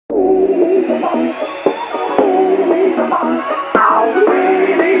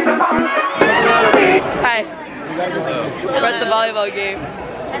Hi. We're at the volleyball game.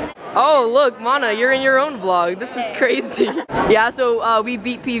 Oh look, Mana, you're in your own vlog. This is crazy. Yeah, so we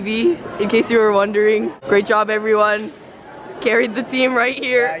beat PV, in case you were wondering. Great job, everyone. Carried the team right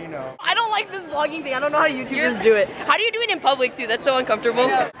here. Yeah, you know. I don't like this vlogging thing. I don't know how YouTubers do it. How do you do it in public too? That's so uncomfortable.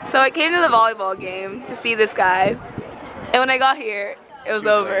 So I came to the volleyball game to see this guy. And when I got here, it was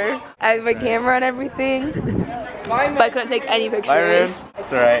over. I had my camera and everything, but I couldn't take any pictures.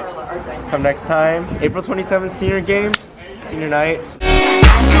 It's alright. Come next time. April 27th, senior game. Senior night.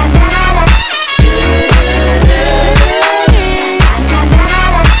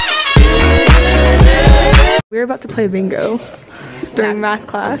 We were about to play bingo during math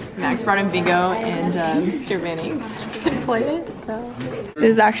class. Max brought in bingo and Mr. Mannings can play it, so.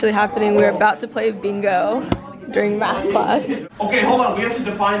 This is actually happening. We're about to play bingo during math class. Okay, hold on. We have to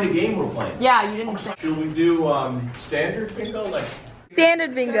define the game we're playing. Yeah, you didn't say. Should we do standard bingo? Like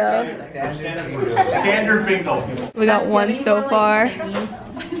Standard bingo. Standard bingo. We got one so far.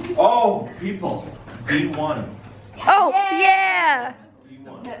 Oh, people. B1. Oh, yeah!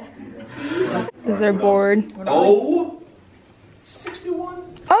 This is our board. Oh, 61.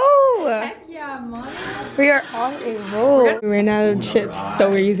 Oh! Heck yeah, Mom. We are on a roll. We ran out of chips, so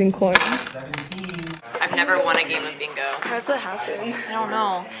we're using coins. 17. I've never won a game of bingo. How does that happen? I don't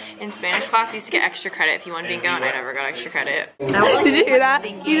know. In Spanish class, we used to get extra credit if you won bingo, and I never got extra credit. Did you hear that?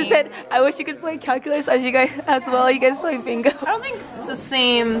 He just said, I wish you could play calculus as you guys play bingo. I don't think it's the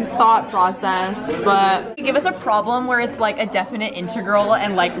same thought process, but give us a problem where it's like a definite integral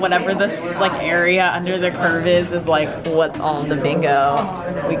and like whatever this like area under the curve is like what's on the bingo.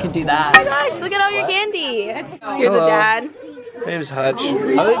 We could do that. Oh my gosh, look at all your candy. You're the dad. My name's Hutch.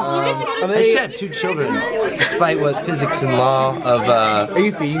 I shed 2 children, despite what physics and law of. Are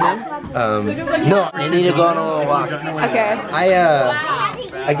you feeding them? No, they need to go on a little walk. Okay.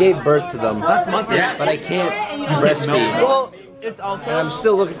 I gave birth to them, but I can't breastfeed. Well, it's also. And I'm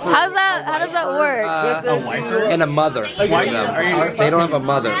still looking for. How does that work? And a mother for them. They don't have a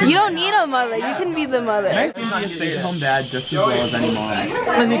mother. You don't need a mother. You can be the mother. I can be a stay-at-home dad just as well as any mom.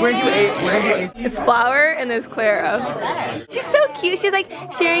 It's Flower and there's Clara. She's so cute. She's like,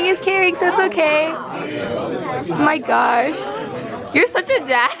 sharing is caring, so it's okay. Oh my gosh. You're such a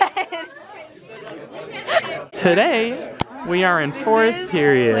dad. Today, we are in 4th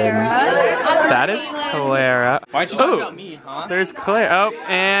period. That is Clara. Why'd you talk about me, huh? There's Clara. Oh,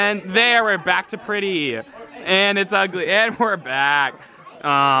 and there, we're back to pretty. And it's ugly. And we're back.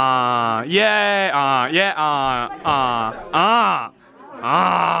 Yay.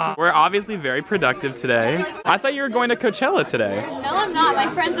 We're obviously very productive today. I thought you were going to Coachella today. No, I'm not.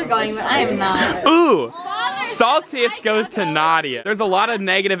 My friends are going, but I am not. Ooh! Saltiest goes to Nadia. There's a lot of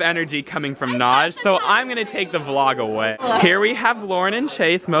negative energy coming from Naj, so I'm gonna take the vlog away. Here we have Lauren and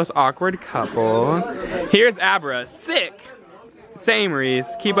Chase, most awkward couple. Here's Abra, sick. Same, Reese.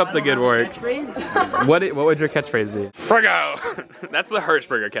 Keep up the good work. What would your catchphrase be? Frigo! That's the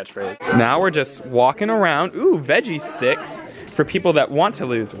Hirschberger catchphrase. Now we're just walking around. Ooh, veggie sticks for people that want to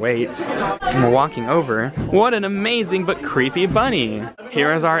lose weight. And we're walking over. What an amazing but creepy bunny.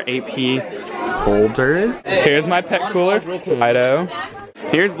 Here is our AP folders. Here's my pet cooler, Fido.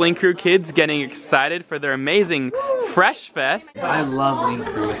 Here's Link Crew kids getting excited for their amazing Fresh Fest. I love Link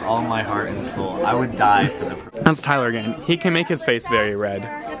Crew with all my heart and soul. I would die for the. That's Tyler again. He can make his face very red.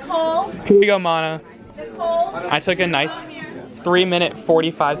 Here we go, Mana. I took a nice 3-minute,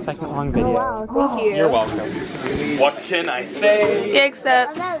 45-second long video. Wow, thank you. You're welcome. What can I say?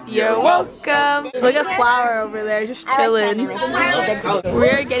 Except you're welcome. Look at Flower over there, just chilling.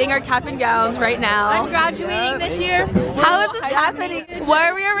 We're getting our cap and gowns right now. I'm graduating this year. How is this happening? Why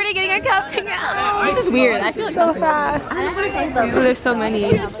are we already getting our caps and gowns? This is weird. I feel like so fast. Oh, there's so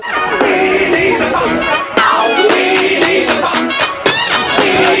many.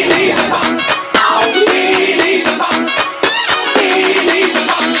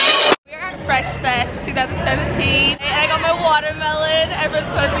 Fresh Fest 2017. I got my watermelon.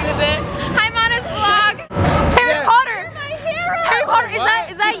 Everyone's posting with it. Hi, Mana's vlog. Harry Potter. My hero. Harry Potter.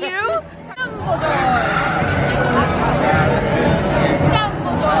 Is that you? Dumbledore.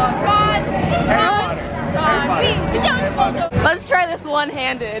 Let's try this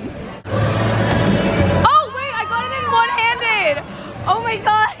one-handed. Oh wait, I got it in one-handed. Oh my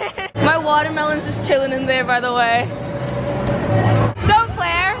god. My watermelon's just chilling in there, by the way. So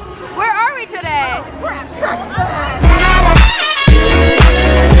Claire, where are we today? We're at Fresh Fest.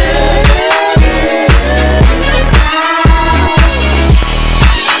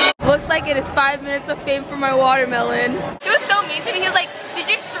 Looks like it is 5 minutes of fame for my watermelon. He was so mean to me. He was like, did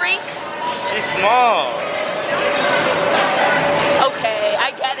you shrink? She's small. Okay,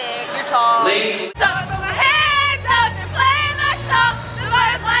 I get it. You're tall.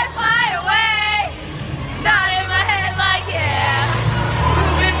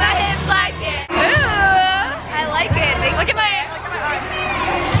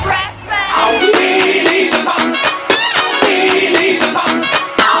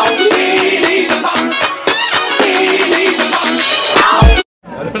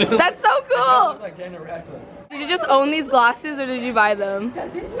 That's so cool. Did you just own these glasses or did you buy them?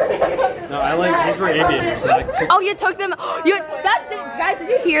 No, I like, these were aviators, so I took. Oh, you took them. Guys, did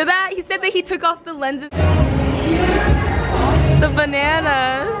you hear that? He said that he took off the lenses. The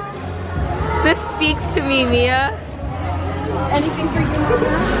bananas. This speaks to me, Mia. Anything for you?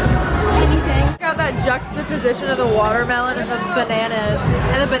 Anything. Check out that juxtaposition of the watermelon and the bananas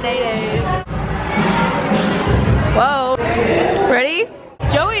and the bananas. Whoa. Ready?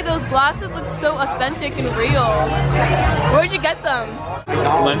 Joey, those glasses look so authentic and real. Where'd you get them?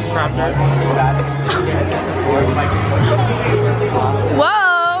 Lens crafter.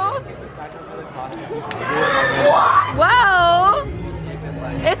 Whoa! Whoa!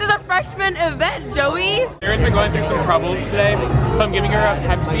 This is a freshman event, Joey. Erin been going through some troubles today, so I'm giving her a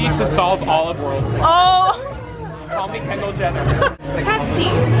Pepsi to solve all of world. Oh! Call me Kendall Jenner.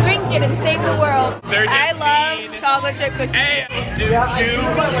 Pepsi, drink it and save the world. I love chocolate chip cookies. Hey, do you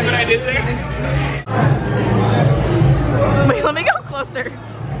what I did there? Wait, let me go closer.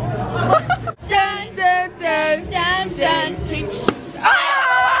 Dun, dun, dun, dun, dun.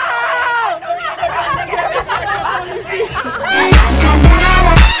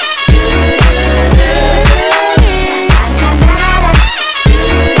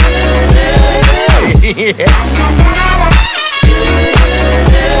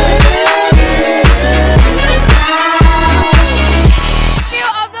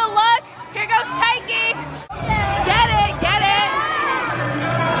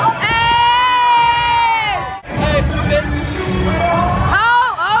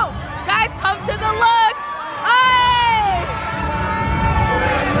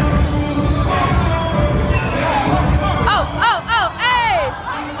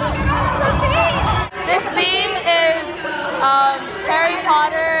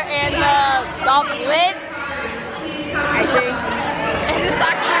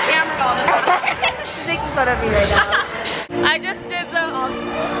 I just did the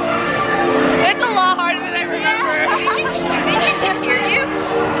it's a lot harder than I remember. Maybe I can hear you?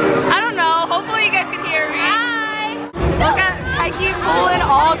 I don't know. Hopefully you guys can hear me. Hi! Look at Taiki pulling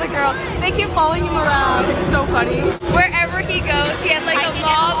all the girls. They keep following him around. It's so funny. Wherever he goes, he has like a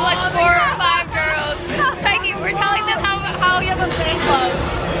mob of like 4 or 5 girls. Taiki, we're telling them how you have a fan club.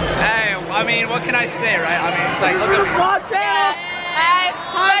 Hey, I mean, what can I say, right? I mean, it's like, look at me. Watch it! Hey,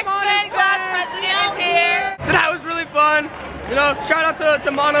 freshman class president is here. So that was really fun. You know, shout out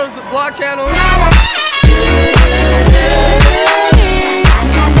to Mono's vlog channel.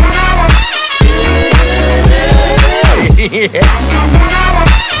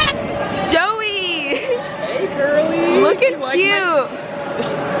 Joey! Hey, girly. Looking cute.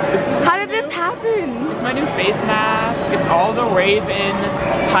 How did this happen? It's my new face mask. It's all the rave in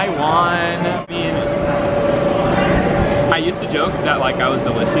Taiwan. I mean, I used to joke that like I was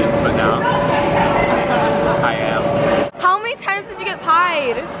delicious, but now I am. How many times did you get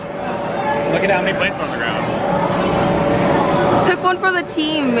pied? Look at how many plates are on the ground. Took one for the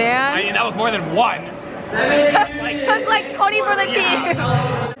team, man. I mean, that was more than one. Took like 20 for the team. This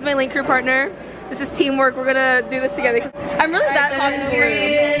is my link crew partner. This is teamwork. We're gonna do this together. I'm really that popular.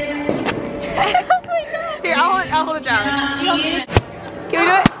 Here, I'll hold it down. Can we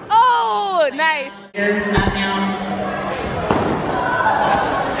do it? Oh, nice.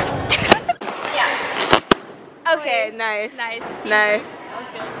 Okay, nice. Nice.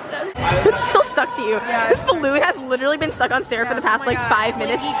 It's still stuck to you. Yeah, this balloon has literally been stuck on Sarah for the past like 5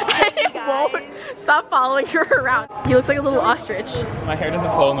 minutes. It won't stop following her around. He looks like a little ostrich. My hair doesn't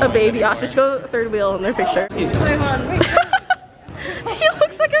fall in the A baby ostrich. Go third wheel in their picture. He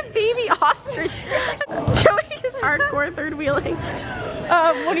looks like a baby ostrich. Joey is hardcore third wheeling.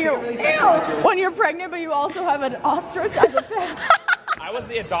 When you're pregnant, but you also have an ostrich as a pet. I was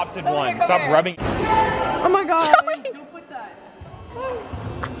the adopted one. Stop rubbing. Oh my god. Joey. Don't put that. Oh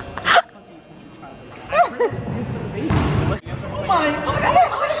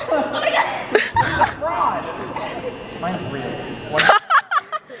my god. Mine's real.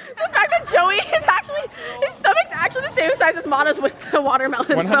 The fact that Joey is actually, his stomach's actually the same size as Mana's with the watermelon.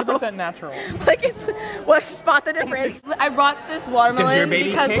 100% natural. Like it's, what, spot the difference. I brought this watermelon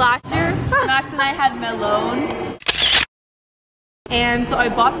because last year Max and I had melon. And so I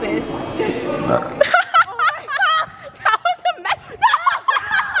bought this. Just. Oh my god! That was a mess.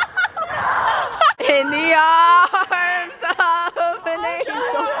 No! In the arms of an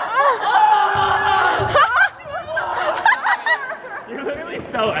angel. You're literally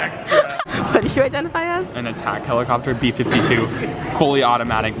so extra. What do you identify as? An attack helicopter, B-52, fully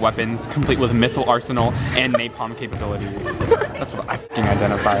automatic weapons, complete with missile arsenal and napalm capabilities. That's what I fucking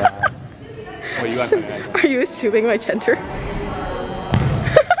identify as. What you identify as? Are you assuming my gender?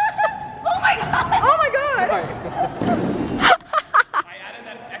 Oh my god! I added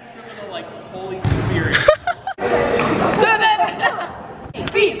that extra little like Holy Spirit.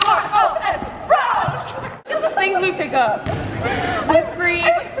 B-R-O-N, the things we pick up. Whipped cream,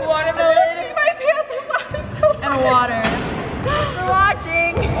 watermelon, my pants are flying so fast. And water. Thanks for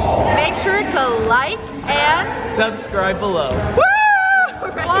watching. Make sure to like and Subscribe below. woo!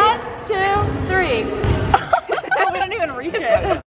 1, 2, 3. We don't even reach it.